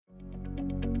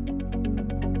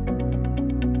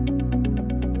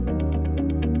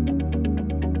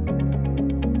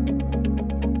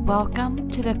Welcome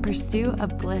to the Pursuit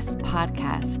of Bliss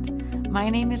podcast. My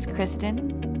name is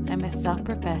Kristen. I'm a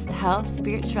self-professed health,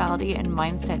 spirituality, and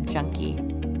mindset junkie.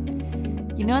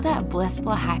 You know that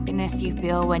blissful happiness you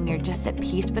feel when you're just at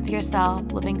peace with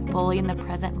yourself, living fully in the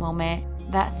present moment?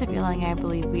 That's the feeling I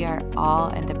believe we are all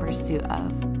in the pursuit of.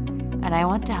 And I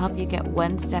want to help you get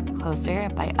one step closer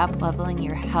by up-leveling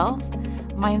your health,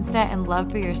 mindset, and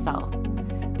love for yourself.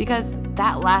 Because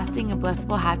that lasting and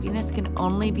blissful happiness can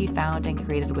only be found and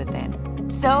created within.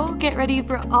 So get ready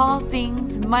for all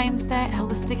things mindset,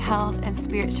 holistic health, and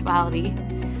spirituality.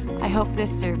 I hope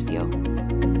this serves you.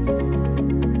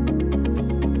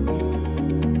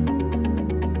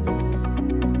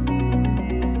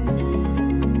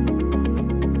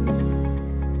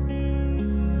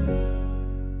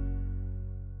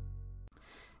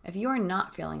 If you are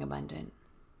not feeling abundant,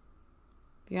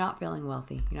 if you're not feeling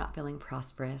wealthy, you're not feeling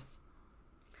prosperous,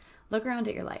 look around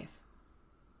at your life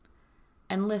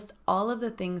and list all of the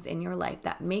things in your life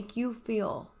that make you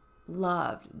feel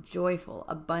loved, joyful,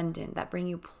 abundant, that bring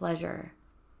you pleasure,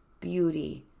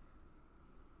 beauty,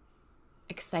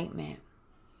 excitement,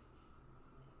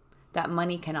 that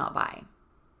money cannot buy.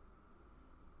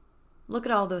 Look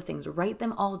at all those things. Write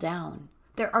them all down.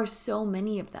 There are so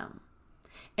many of them.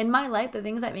 In my life, the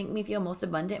things that make me feel most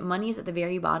abundant, money is at the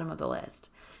very bottom of the list.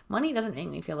 Money doesn't make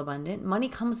me feel abundant. Money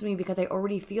comes to me because I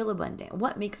already feel abundant.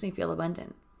 What makes me feel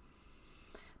abundant?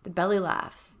 The belly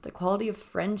laughs, the quality of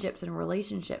friendships and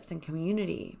relationships and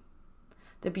community,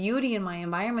 the beauty in my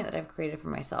environment that I've created for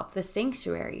myself, the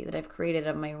sanctuary that I've created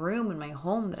of my room and my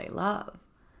home that I love.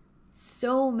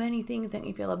 So many things make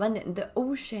me feel abundant. The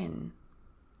ocean,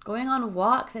 going on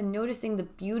walks and noticing the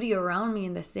beauty around me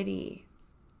in the city.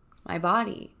 My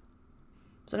body.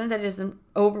 Sometimes I just am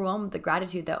overwhelmed with the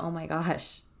gratitude that, oh my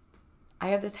gosh, I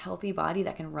have this healthy body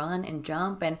that can run and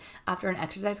jump. And after an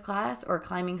exercise class or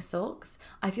climbing silks,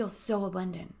 I feel so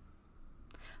abundant.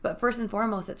 But first and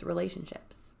foremost, it's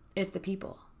relationships. It's the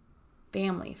people,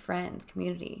 family, friends,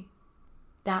 community.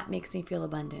 That makes me feel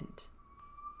abundant.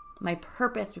 My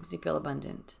purpose makes me feel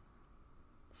abundant.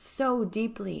 So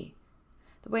deeply.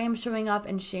 The way I'm showing up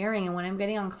and sharing, and when I'm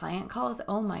getting on client calls,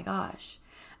 oh my gosh.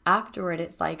 Afterward,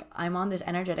 it's like I'm on this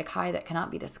energetic high that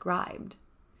cannot be described.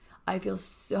 I feel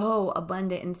so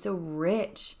abundant and so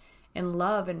rich in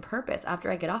love and purpose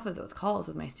after I get off of those calls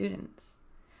with my students.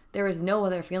 There is no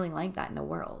other feeling like that in the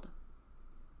world.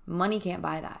 Money can't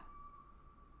buy that.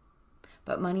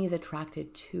 But money is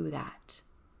attracted to that.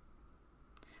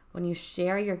 When you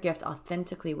share your gift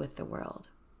authentically with the world,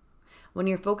 when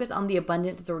you're focused on the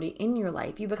abundance that's already in your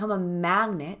life, you become a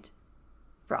magnet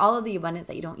for all of the abundance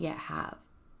that you don't yet have.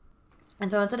 And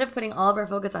so instead of putting all of our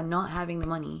focus on not having the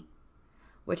money,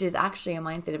 which is actually a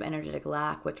mindset of energetic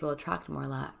lack, which will attract more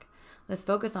lack, let's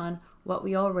focus on what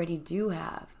we already do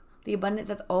have, the abundance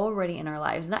that's already in our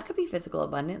lives. And that could be physical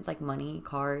abundance like money,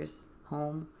 cars,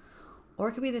 home, or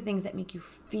it could be the things that make you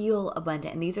feel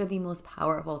abundant. And these are the most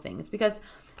powerful things because,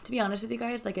 to be honest with you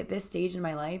guys, like at this stage in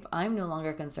my life, I'm no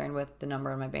longer concerned with the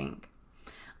number in my bank.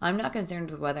 I'm not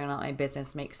concerned with whether or not my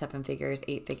business makes 7 figures,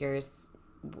 8 figures,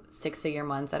 6-figure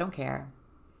months. I don't care.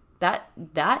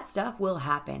 That stuff will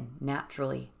happen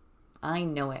naturally. I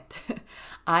know it.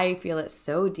 I feel it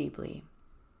so deeply.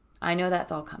 I know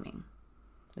that's all coming.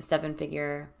 The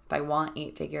 7-figure, if I want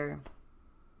 8-figure,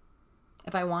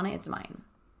 if I want it, it's mine.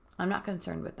 I'm not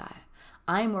concerned with that.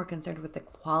 I'm more concerned with the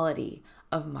quality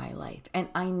of my life. And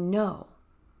I know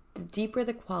the deeper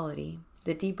the quality,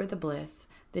 the deeper the bliss,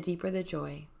 the deeper the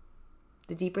joy,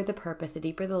 the deeper the purpose, the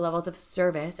deeper the levels of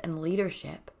service and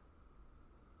leadership,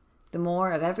 the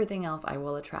more of everything else I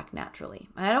will attract naturally.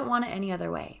 And I don't want it any other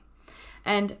way.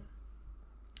 And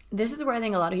this is where I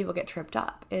think a lot of people get tripped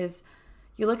up is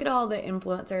you look at all the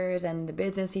influencers and the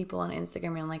business people on Instagram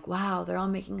and I'm like, wow, they're all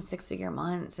making 6-figure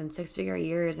months and 6-figure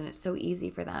years and it's so easy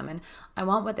for them. And I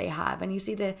want what they have. And you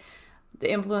see the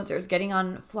influencers getting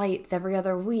on flights every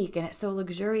other week and it's so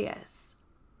luxurious.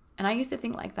 And I used to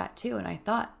think like that too. And I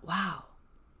thought, wow,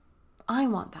 I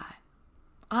want that.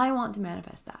 I want to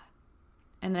manifest that.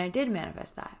 And then I did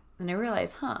manifest that. And I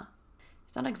realized,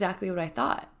 it's not exactly what I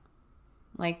thought.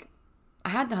 Like, I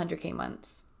had the 100K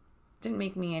months. It didn't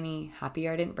make me any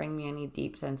happier. It didn't bring me any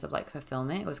deep sense of like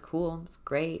fulfillment. It was cool. It's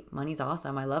great. Money's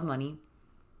awesome. I love money.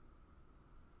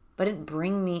 But it didn't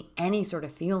bring me any sort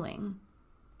of feeling.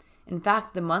 In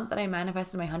fact, the month that I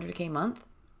manifested my 100K month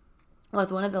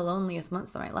was one of the loneliest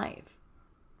months of my life.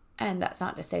 And that's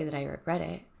not to say that I regret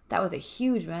it. That was a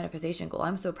huge manifestation goal.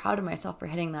 I'm so proud of myself for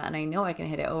hitting that, and I know I can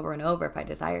hit it over and over if I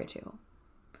desire to.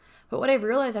 But what I've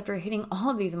realized after hitting all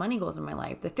of these money goals in my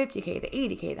life, the 50K, the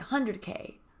 80K, the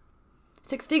 100K,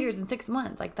 6 figures in 6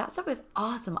 months, like that stuff is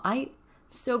awesome.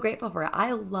 So grateful for it.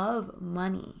 I love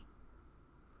money.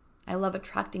 I love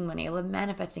attracting money. I love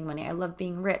manifesting money. I love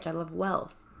being rich. I love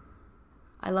wealth.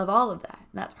 I love all of that.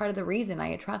 And that's part of the reason I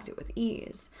attract it with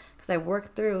ease, because I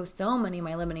work through so many of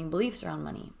my limiting beliefs around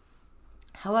money.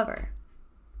 However,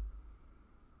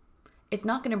 it's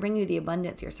not going to bring you the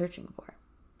abundance you're searching for.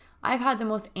 I've had the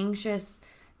most anxious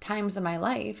times of my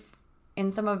life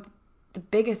in some of the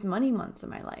biggest money months of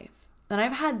my life. And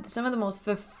I've had some of the most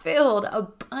fulfilled,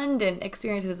 abundant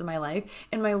experiences of my life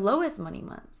in my lowest money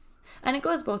months. And it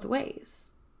goes both ways.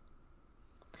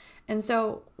 And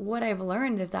so what I've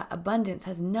learned is that abundance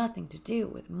has nothing to do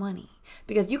with money,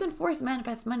 because you can force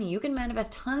manifest money. You can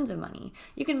manifest tons of money.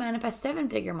 You can manifest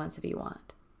 7-figure months if you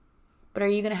want. But are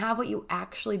you going to have what you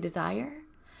actually desire?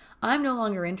 I'm no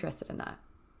longer interested in that.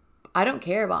 I don't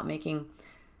care about making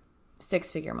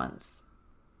 6-figure months.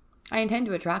 I intend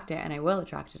to attract it, and I will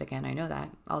attract it again. I know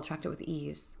that. I'll attract it with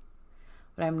ease.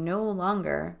 But I'm no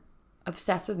longer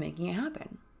obsessed with making it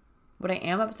happen. What I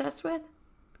am obsessed with?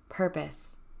 Purpose.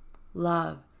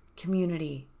 Love,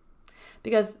 community.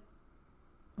 Because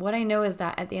what I know is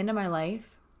that at the end of my life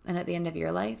and at the end of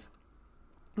your life,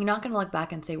 you're not going to look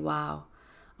back and say, wow,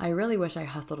 I really wish I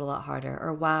hustled a lot harder.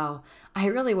 Or wow, I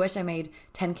really wish I made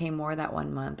 10K more that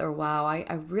one month. Or wow, I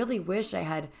really wish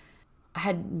I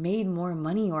had made more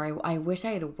money. Or I wish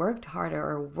I had worked harder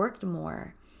or worked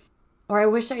more. Or I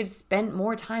wish I had spent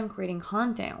more time creating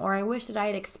content. Or I wish that I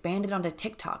had expanded onto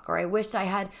TikTok. Or I wish I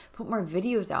had put more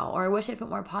videos out. Or I wish I'd put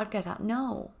more podcasts out.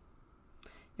 No.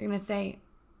 You're going to say,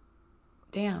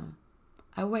 damn,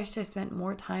 I wish I spent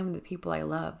more time with the people I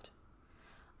loved.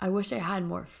 I wish I had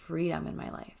more freedom in my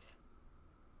life.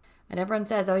 And everyone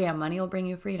says, oh yeah, money will bring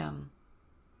you freedom.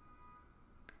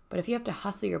 But if you have to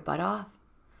hustle your butt off,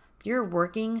 if you're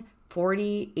working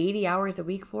 40, 80 hours a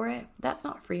week for it, that's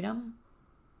not freedom.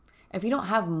 If you don't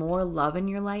have more love in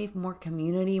your life, more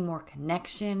community, more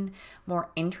connection,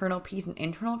 more internal peace and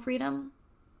internal freedom,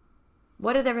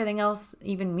 what does everything else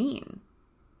even mean?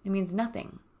 It means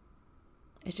nothing.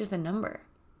 It's just a number.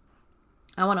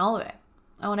 I want all of it.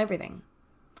 I want everything.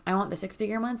 I want the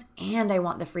 6-figure months, and I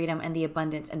want the freedom and the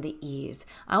abundance and the ease.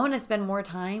 I want to spend more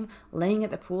time laying at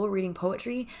the pool reading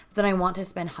poetry than I want to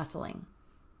spend hustling.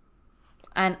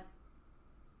 And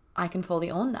I can fully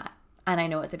own that. And I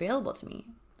know it's available to me.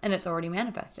 And it's already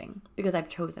manifesting because I've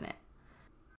chosen it.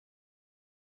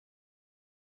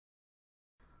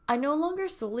 I no longer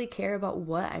solely care about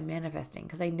what I'm manifesting,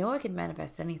 because I know I can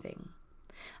manifest anything.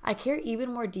 I care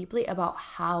even more deeply about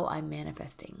how I'm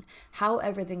manifesting, how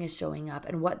everything is showing up,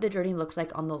 and what the journey looks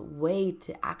like on the way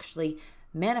to actually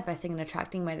manifesting and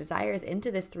attracting my desires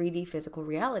into this 3D physical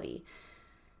reality.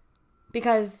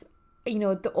 Because,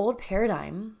 the old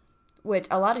paradigm, which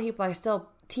a lot of people are still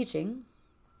teaching,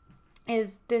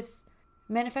 is this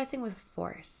manifesting with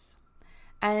force.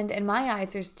 And in my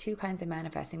eyes, there's two kinds of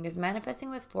manifesting. There's manifesting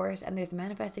with force and there's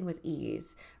manifesting with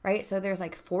ease, right? So there's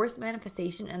like force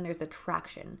manifestation and there's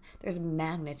attraction. There's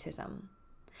magnetism.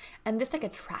 And this like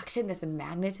attraction, this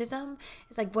magnetism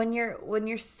is like when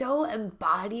you're so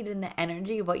embodied in the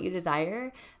energy of what you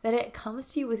desire that it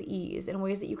comes to you with ease in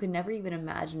ways that you could never even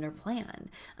imagine or plan.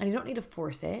 And you don't need to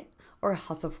force it or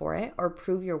hustle for it or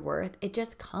prove your worth. It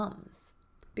just comes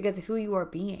because of who you are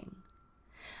being.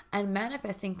 And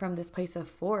manifesting from this place of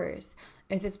force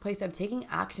is this place of taking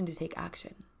action to take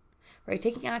action, right?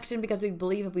 Taking action because we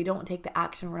believe if we don't take the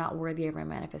action, we're not worthy of our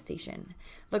manifestation.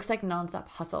 It looks like nonstop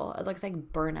hustle. It looks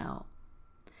like burnout.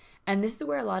 And this is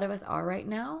where a lot of us are right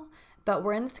now, but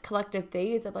we're in this collective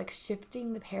phase of like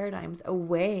shifting the paradigms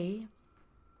away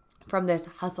from this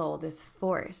hustle, this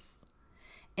force,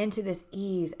 into this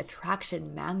ease,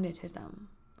 attraction, magnetism.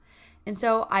 And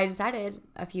so I decided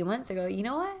a few months ago, you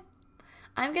know what?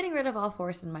 I'm getting rid of all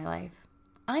force in my life.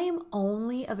 I am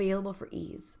only available for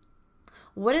ease.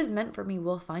 What is meant for me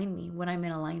will find me when I'm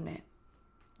in alignment.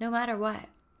 No matter what.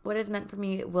 What is meant for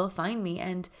me will find me.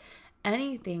 And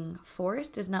anything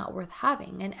forced is not worth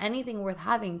having. And anything worth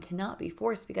having cannot be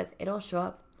forced because it'll show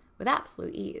up with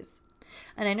absolute ease.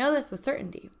 And I know this with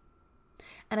certainty.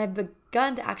 And I've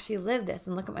begun to actually live this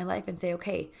and look at my life and say,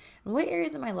 okay, in what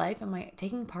areas of my life am I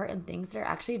taking part in things that are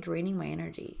actually draining my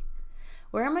energy?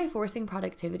 Where am I forcing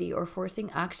productivity or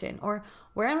forcing action? Or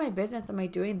where in my business am I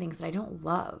doing things that I don't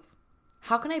love?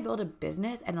 How can I build a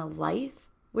business and a life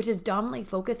which is dominantly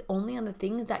focused only on the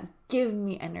things that give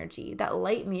me energy, that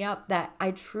light me up, that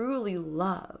I truly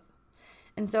love?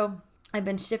 And so I've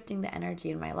been shifting the energy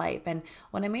in my life. And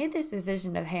when I made this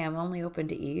decision of, hey, I'm only open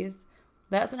to ease,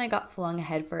 that's when I got flung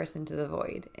headfirst into the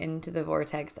void, into the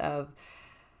vortex of,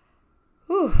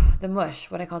 the mush,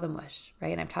 what I call the mush,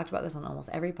 right? And I've talked about this on almost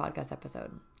every podcast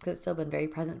episode because it's still been very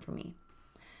present for me.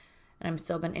 And I'm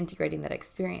still been integrating that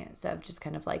experience of just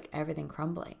kind of like everything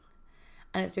crumbling.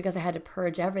 And it's because I had to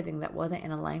purge everything that wasn't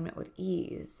in alignment with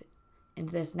ease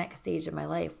into this next stage of my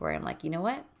life where I'm like, you know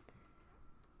what?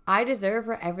 I deserve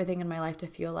for everything in my life to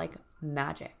feel like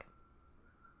magic.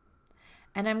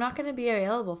 And I'm not going to be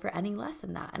available for any less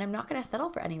than that. And I'm not going to settle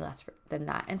for any less than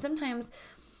that. And sometimes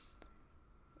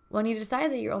when you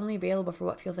decide that you're only available for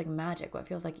what feels like magic, what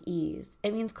feels like ease,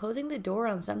 it means closing the door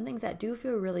on some things that do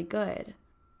feel really good.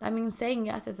 That means saying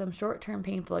yes to some short-term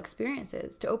painful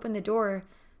experiences to open the door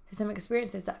to some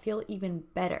experiences that feel even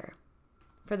better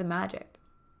for the magic.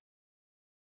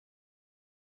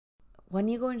 When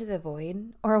you go into the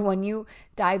void, or when you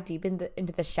dive deep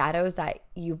into the shadows that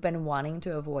you've been wanting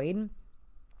to avoid,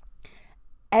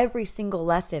 every single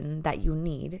lesson that you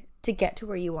need to get to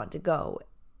where you want to go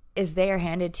is there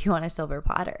handed to you on a silver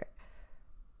platter.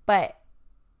 But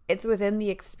it's within the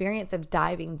experience of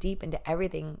diving deep into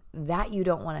everything that you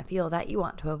don't want to feel, that you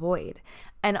want to avoid.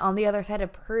 And on the other side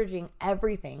of purging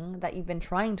everything that you've been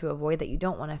trying to avoid that you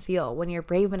don't want to feel, when you're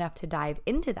brave enough to dive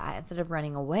into that instead of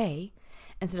running away,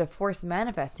 instead of force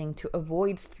manifesting to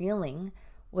avoid feeling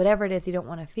whatever it is you don't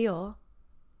want to feel,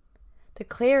 the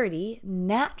clarity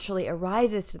naturally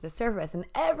arises to the surface. And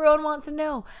everyone wants to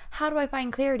know, how do I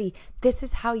find clarity? This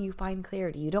is how you find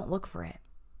clarity. You don't look for it.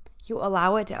 You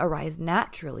allow it to arise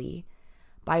naturally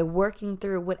by working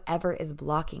through whatever is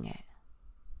blocking it.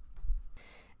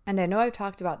 And I know I've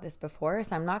talked about this before,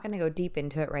 so I'm not going to go deep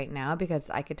into it right now because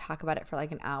I could talk about it for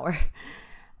like an hour.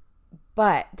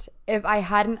 But if I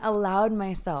hadn't allowed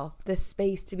myself the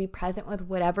space to be present with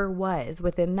whatever was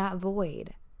within that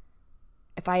void,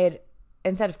 if I had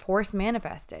instead force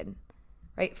manifested,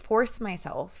 right? Force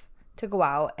myself to go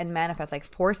out and manifest, like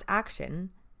force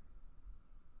action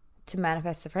to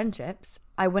manifest the friendships,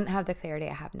 I wouldn't have the clarity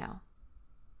I have now.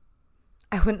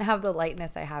 I wouldn't have the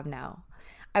lightness I have now.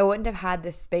 I wouldn't have had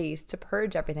this space to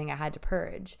purge everything I had to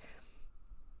purge.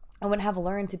 I wouldn't have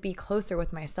learned to be closer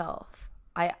with myself.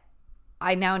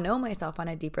 I now know myself on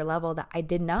a deeper level that I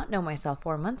did not know myself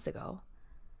 4 months ago.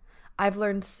 I've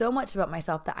learned so much about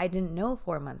myself that I didn't know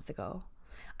 4 months ago.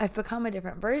 I've become a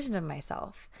different version of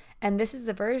myself. And this is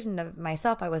the version of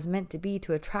myself I was meant to be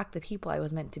to attract the people I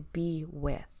was meant to be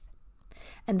with.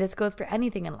 And this goes for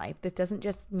anything in life. This doesn't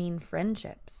just mean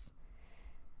friendships.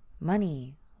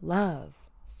 Money, love,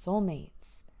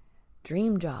 soulmates,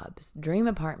 dream jobs, dream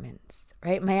apartments,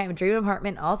 right? My dream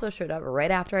apartment also showed up right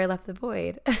after I left the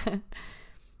void. And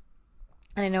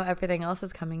I know everything else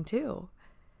is coming too.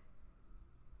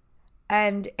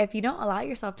 And if you don't allow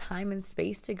yourself time and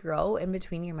space to grow in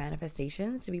between your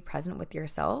manifestations, to be present with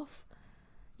yourself,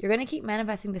 you're going to keep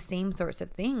manifesting the same sorts of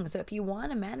things. So if you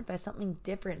want to manifest something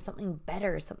different, something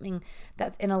better, something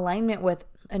that's in alignment with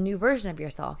a new version of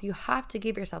yourself, you have to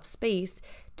give yourself space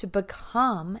to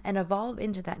become and evolve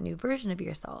into that new version of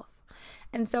yourself.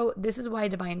 And so this is why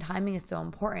divine timing is so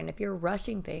important. If you're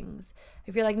rushing things,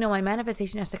 if you're like, no, my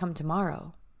manifestation has to come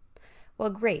tomorrow. Well,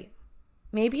 great.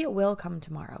 Maybe it will come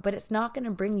tomorrow, but it's not going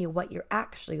to bring you what you're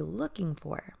actually looking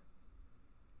for.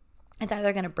 It's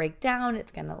either going to break down,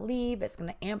 it's going to leave, it's going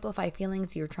to amplify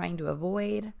feelings you're trying to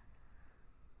avoid.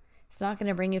 It's not going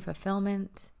to bring you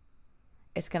fulfillment.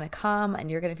 It's going to come and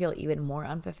you're going to feel even more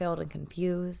unfulfilled and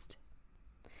confused.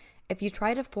 If you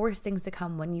try to force things to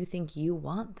come when you think you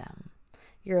want them,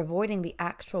 you're avoiding the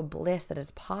actual bliss that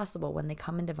is possible when they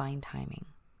come in divine timing.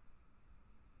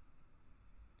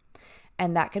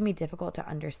 And that can be difficult to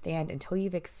understand until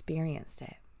you've experienced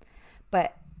it.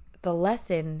 But the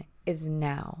lesson is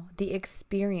now. The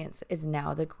experience is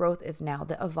now. The growth is now.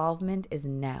 The evolvement is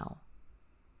now.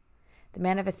 The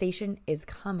manifestation is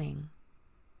coming.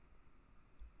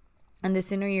 And the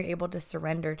sooner you're able to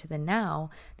surrender to the now,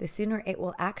 the sooner it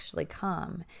will actually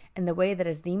come in the way that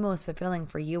is the most fulfilling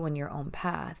for you in your own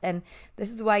path. And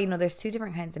this is why, there's two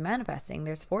different kinds of manifesting.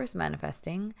 There's force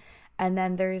manifesting, and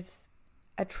then there's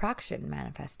attraction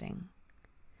manifesting,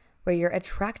 where you're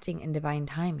attracting in divine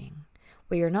timing,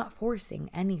 where you're not forcing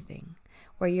anything,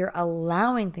 where you're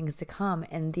allowing things to come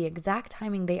in the exact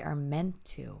timing they are meant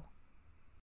to.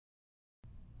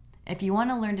 If you want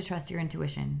to learn to trust your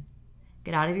intuition,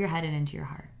 get out of your head and into your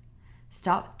heart.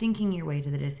 Stop thinking your way to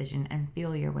the decision and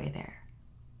feel your way there.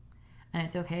 And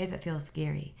it's okay if it feels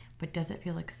scary, but does it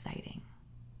feel exciting?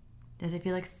 Does it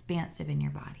feel expansive in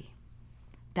your body?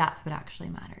 That's what actually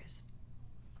matters.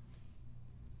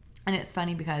 And it's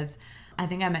funny because I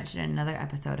think I mentioned in another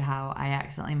episode how I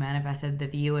accidentally manifested the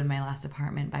view in my last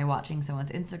apartment by watching someone's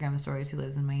Instagram stories who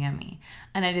lives in Miami.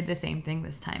 And I did the same thing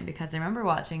this time because I remember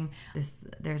watching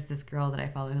there's this girl that I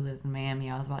follow who lives in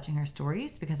Miami. I was watching her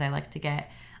stories because I like to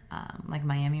get like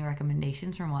Miami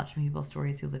recommendations from watching people's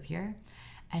stories who live here.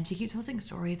 And she keeps posting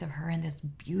stories of her in this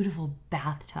beautiful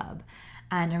bathtub.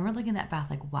 And I remember looking at that bath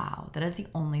like, wow, that is the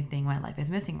only thing my life is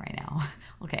missing right now.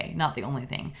 Okay, not the only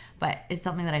thing, but it's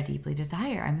something that I deeply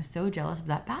desire. I'm so jealous of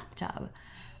that bathtub.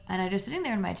 And I'm just sitting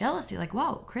there in my jealousy like,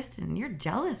 whoa, Kristen, you're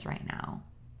jealous right now.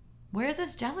 Where is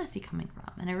this jealousy coming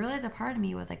from? And I realized a part of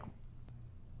me was like,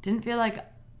 didn't feel like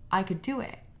I could do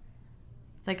it.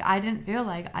 It's like I didn't feel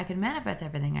like I could manifest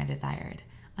everything I desired.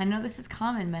 I know this is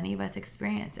common. Many of us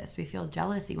experience this. We feel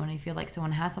jealousy when we feel like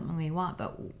someone has something we want,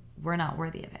 but we're not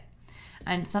worthy of it.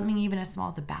 And something even as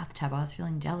small as a bathtub, I was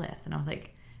feeling jealous. And I was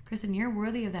like, Kristen, you're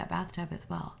worthy of that bathtub as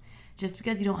well. Just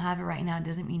because you don't have it right now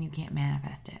doesn't mean you can't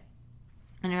manifest it.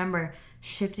 And I remember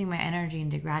shifting my energy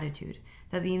into gratitude,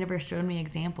 that the universe showed me an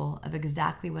example of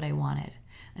exactly what I wanted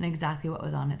and exactly what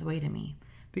was on its way to me.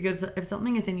 Because if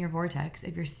something is in your vortex,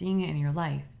 if you're seeing it in your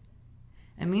life,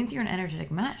 it means you're an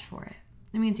energetic match for it.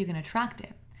 It means you can attract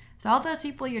it. So all those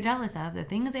people you're jealous of, the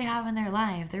things they have in their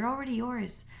lives, they're already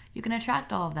yours. You can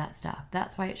attract all of that stuff.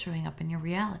 That's why it's showing up in your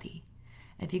reality.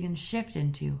 If you can shift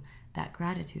into that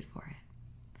gratitude for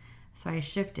it. So I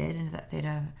shifted into that state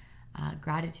of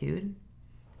gratitude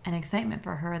and excitement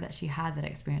for her that she had that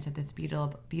experience of this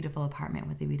beautiful apartment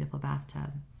with a beautiful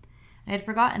bathtub. I had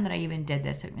forgotten that I even did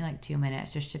this. It took me like 2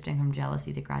 minutes, just shifting from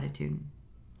jealousy to gratitude.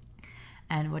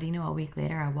 And what do you know, a week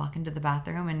later, I walk into the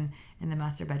bathroom and in the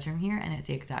master bedroom here, and it's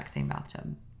the exact same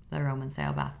bathtub, the Roman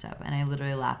style bathtub. And I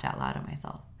literally laughed out loud at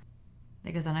myself.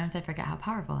 Because sometimes I forget how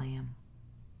powerful I am.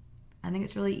 I think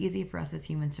it's really easy for us as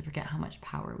humans to forget how much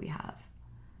power we have.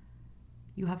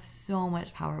 You have so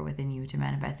much power within you to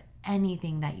manifest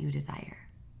anything that you desire.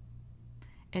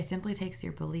 It simply takes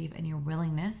your belief and your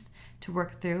willingness to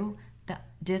work through the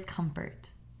discomfort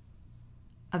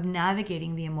of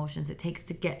navigating the emotions it takes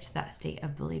to get to that state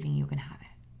of believing you can have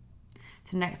it.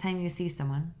 So next time you see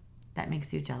someone that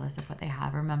makes you jealous of what they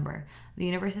have, remember, the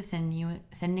universe is sending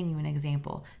you an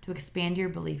example to expand your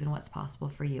belief in what's possible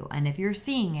for you. And if you're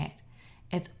seeing it,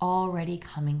 it's already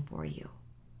coming for you.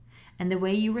 And the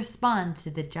way you respond to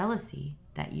the jealousy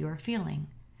that you are feeling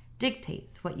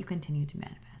dictates what you continue to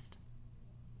manifest.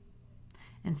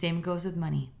 And same goes with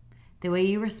money. The way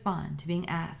you respond to being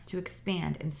asked to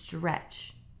expand and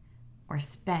stretch or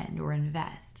spend or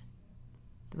invest,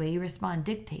 the way you respond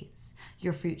dictates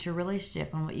your future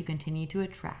relationship and what you continue to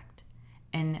attract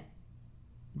in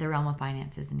the realm of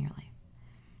finances in your life.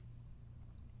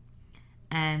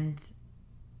 And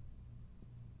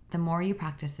the more you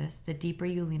practice this, the deeper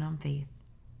you lean on faith,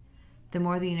 the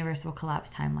more the universe will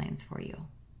collapse timelines for you.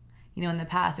 You know, in the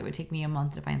past, it would take me a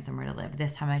month to find somewhere to live.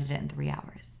 This time I did it in 3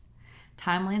 hours.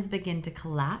 Timelines begin to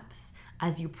collapse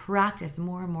as you practice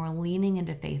more and more leaning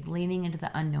into faith, leaning into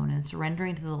the unknown, and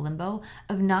surrendering to the limbo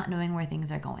of not knowing where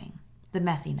things are going, the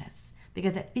messiness,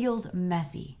 because it feels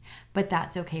messy. But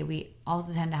that's okay. We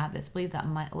also tend to have this belief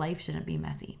that life shouldn't be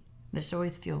messy. This should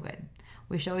always feel good.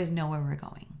 We should always know where we're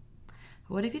going.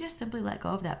 But what if you just simply let go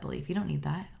of that belief? You don't need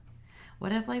that.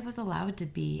 What if life was allowed to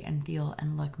be and feel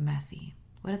and look messy?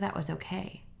 What if that was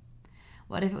okay?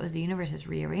 What if it was the universe just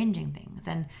rearranging things?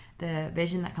 And the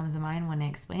vision that comes to mind when I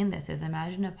explain this is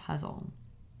imagine a puzzle.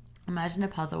 Imagine a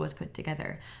puzzle was put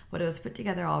together, but it was put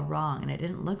together all wrong and it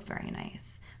didn't look very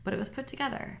nice, but it was put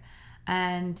together.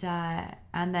 And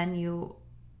then you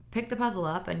pick the puzzle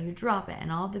up and you drop it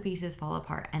and all the pieces fall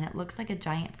apart and it looks like a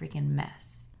giant freaking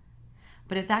mess.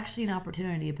 But it's actually an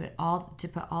opportunity to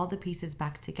put all the pieces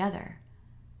back together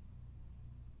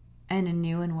in a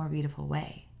new and more beautiful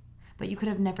way. But you could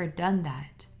have never done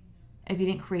that if you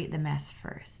didn't create the mess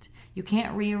first. You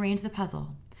can't rearrange the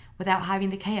puzzle without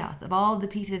having the chaos of all the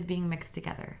pieces being mixed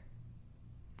together,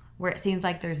 where it seems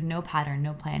like there's no pattern,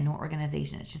 no plan, no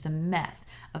organization. It's just a mess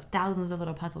of thousands of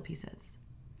little puzzle pieces.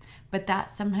 But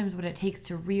that's sometimes what it takes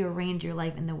to rearrange your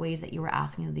life in the ways that you were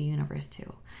asking the universe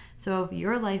to. So if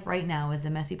your life right now is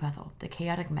the messy puzzle, the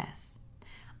chaotic mess,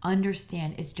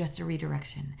 understand it's just a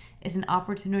redirection. It's an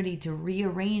opportunity to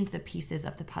rearrange the pieces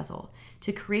of the puzzle,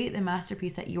 to create the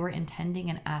masterpiece that you are intending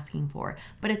and asking for.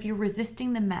 But if you're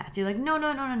resisting the mess, you're like, no,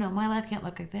 my life can't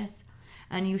look like this.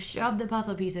 And you shove the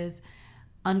puzzle pieces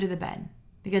under the bed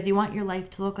because you want your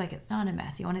life to look like it's not a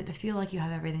mess. You want it to feel like you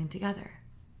have everything together.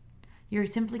 You're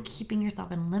simply keeping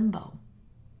yourself in limbo.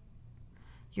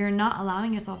 You're not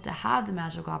allowing yourself to have the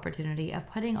magical opportunity of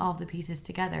putting all the pieces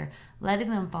together, letting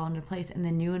them fall into place in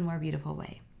the new and more beautiful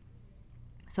way.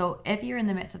 So if you're in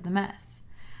the midst of the mess,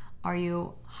 are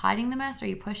you hiding the mess? Are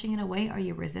you pushing it away? Are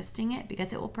you resisting it?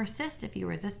 Because it will persist if you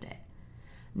resist it.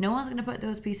 No one's going to put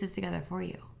those pieces together for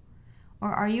you.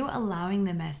 Or are you allowing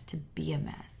the mess to be a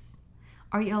mess?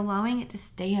 Are you allowing it to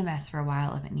stay a mess for a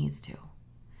while if it needs to?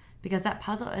 Because that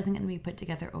puzzle isn't going to be put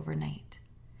together overnight.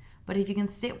 But if you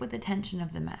can sit with the tension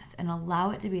of the mess and allow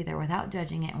it to be there without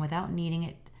judging it and without needing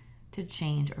it to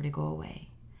change or to go away,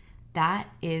 that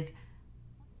is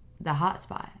the hot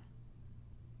spot.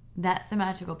 That's the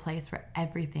magical place where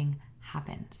everything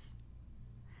happens.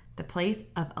 The place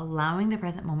of allowing the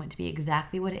present moment to be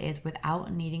exactly what it is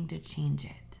without needing to change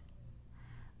it.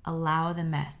 Allow the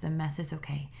mess. The mess is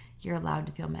okay. You're allowed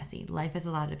to feel messy. Life is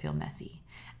allowed to feel messy.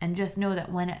 And just know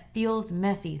that when it feels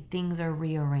messy, things are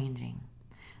rearranging.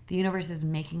 The universe is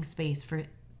making space for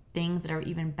things that are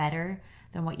even better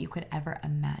than what you could ever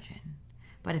imagine.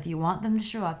 But if you want them to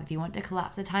show up, if you want to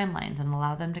collapse the timelines and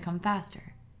allow them to come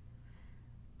faster,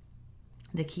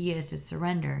 the key is to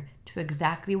surrender to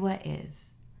exactly what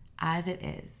is, as it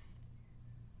is.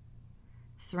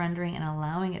 Surrendering and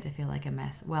allowing it to feel like a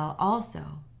mess, while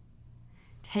also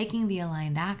taking the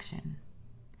aligned action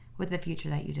with the future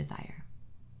that you desire.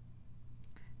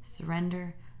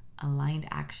 Surrender, aligned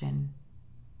action,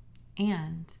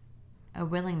 and a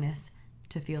willingness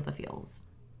to feel the feels.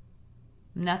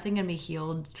 Nothing can be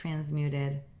healed,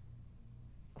 transmuted,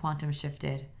 quantum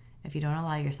shifted if you don't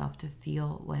allow yourself to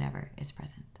feel whatever is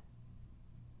present.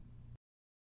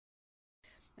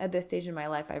 At this stage in my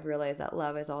life, I've realized that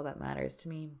love is all that matters to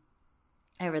me.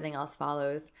 Everything else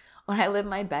follows. When I live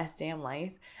my best damn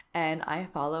life and I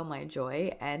follow my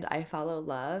joy and I follow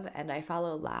love and I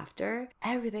follow laughter,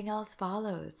 everything else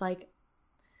follows. Like,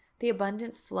 the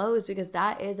abundance flows because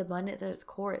that is abundance at its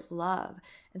core. It's love.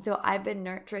 And so I've been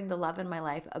nurturing the love in my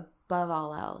life above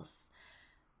all else.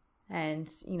 And,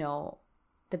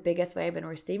 the biggest way I've been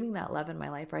receiving that love in my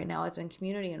life right now has been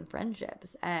community and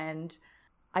friendships. And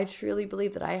I truly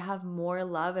believe that I have more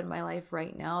love in my life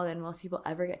right now than most people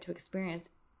ever get to experience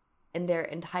in their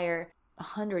entire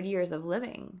 100 years of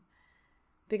living.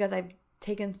 Because I've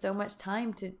taken so much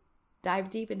time to dive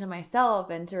deep into myself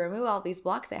and to remove all these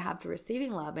blocks I have to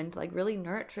receiving love and to really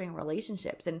nurturing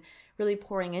relationships and really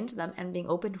pouring into them and being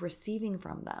open to receiving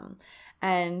from them.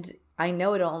 And I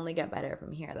know it'll only get better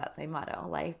from here. That's my motto.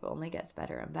 Life only gets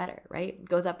better and better, right? It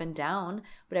goes up and down,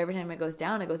 but every time it goes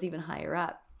down, it goes even higher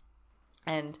up.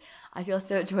 And I feel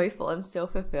so joyful and so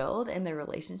fulfilled in the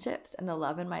relationships and the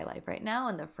love in my life right now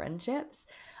and the friendships.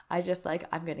 I'm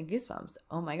getting goosebumps.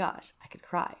 Oh my gosh, I could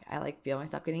cry. I feel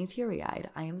myself getting teary-eyed.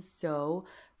 I am so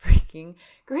freaking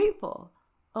grateful.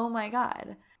 Oh my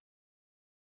God.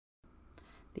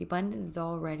 The abundance is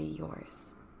already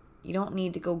yours. You don't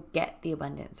need to go get the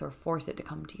abundance or force it to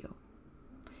come to you.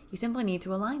 You simply need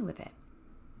to align with it.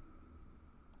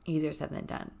 Easier said than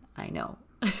done, I know.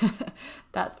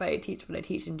 That's why I teach what I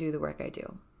teach and do the work I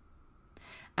do.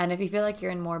 And if you feel like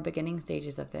you're in more beginning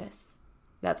stages of this,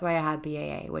 that's why I have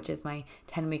BAA, which is my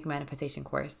 10-week manifestation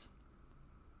course.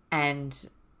 And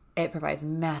it provides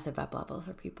massive up levels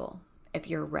for people. If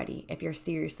you're ready, if you're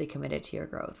seriously committed to your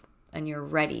growth and you're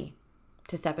ready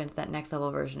to step into that next level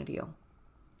version of you.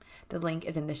 The link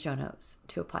is in the show notes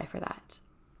to apply for that.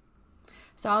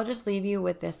 So I'll just leave you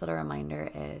with this little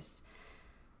reminder is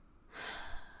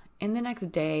in the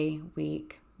next day,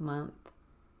 week, month,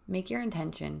 make your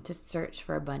intention to search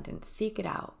for abundance. Seek it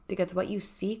out because what you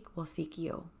seek will seek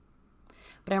you.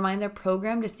 But our minds are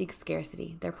programmed to seek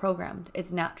scarcity. They're programmed.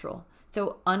 It's natural.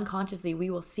 So unconsciously, we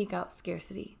will seek out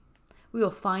scarcity. We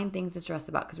will find things to stress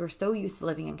about because we're so used to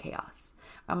living in chaos.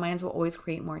 Our minds will always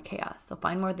create more chaos. So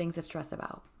find more things to stress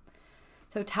about.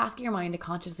 So task your mind to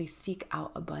consciously seek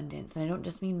out abundance. And I don't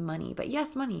just mean money, but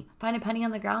yes, money. Find a penny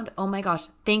on the ground. Oh my gosh,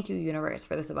 thank you, universe,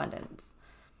 for this abundance.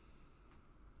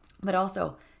 But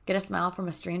also, get a smile from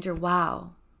a stranger.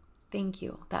 Wow, thank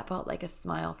you. That felt like a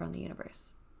smile from the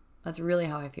universe. That's really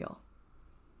how I feel.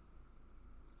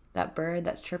 That bird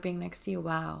that's chirping next to you.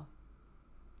 Wow,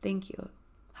 thank you.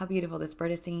 How beautiful. This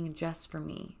bird is singing just for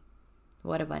me.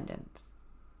 What abundance.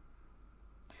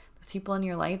 Those people in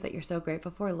your life that you're so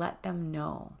grateful for, let them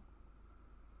know.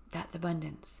 That's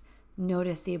abundance.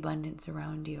 Notice the abundance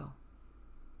around you.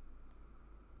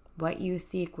 What you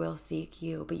seek will seek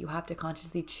you, but you have to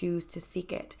consciously choose to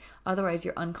seek it. Otherwise,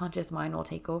 your unconscious mind will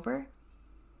take over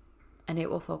and it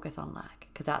will focus on lack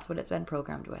because that's what it's been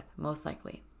programmed with, most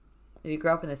likely. If you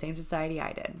grew up in the same society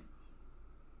I did,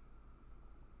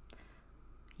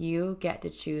 you get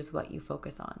to choose what you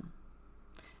focus on.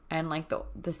 And like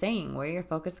the saying, where your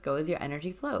focus goes, your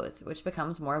energy flows, which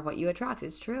becomes more of what you attract.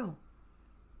 It's true.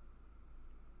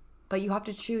 But you have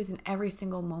to choose in every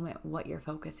single moment what you're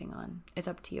focusing on. It's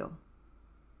up to you.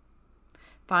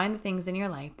 Find the things in your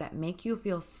life that make you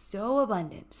feel so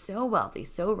abundant, so wealthy,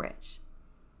 so rich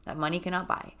that money cannot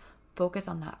buy. Focus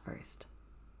on that first.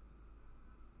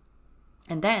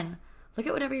 And then look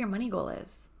at whatever your money goal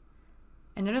is.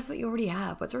 And notice what you already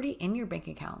have, what's already in your bank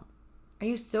account. Are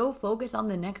you so focused on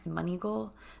the next money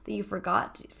goal that you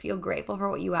forgot to feel grateful for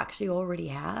what you actually already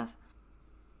have?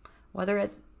 Whether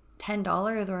it's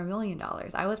 $10 or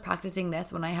 $1,000,000. I was practicing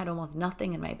this when I had almost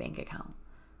nothing in my bank account.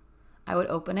 I would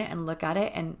open it and look at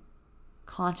it and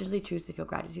consciously choose to feel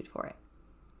gratitude for it.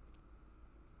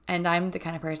 And I'm the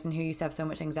kind of person who used to have so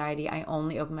much anxiety, I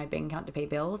only opened my bank account to pay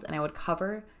bills, and I would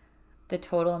cover the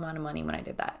total amount of money when I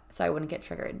did that so I wouldn't get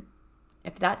triggered.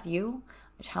 If that's you,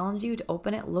 I challenge you to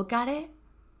open it, look at it,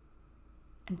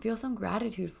 and feel some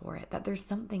gratitude for it, that there's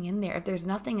something in there. If there's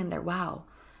nothing in there, wow,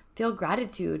 feel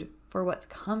gratitude for what's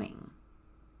coming,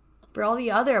 for all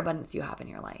the other abundance you have in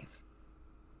your life.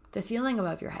 The ceiling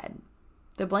above your head,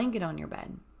 the blanket on your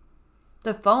bed,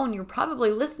 the phone you're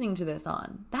probably listening to this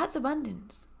on, that's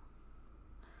abundance.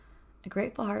 A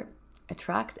grateful heart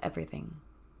attracts everything,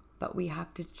 but we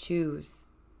have to choose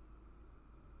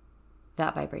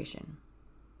that vibration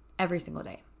every single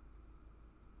day.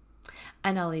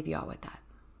 And I'll leave you all with that.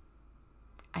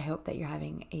 I hope that you're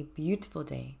having a beautiful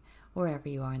day wherever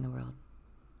you are in the world.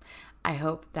 I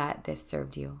hope that this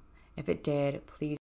served you. If it did, please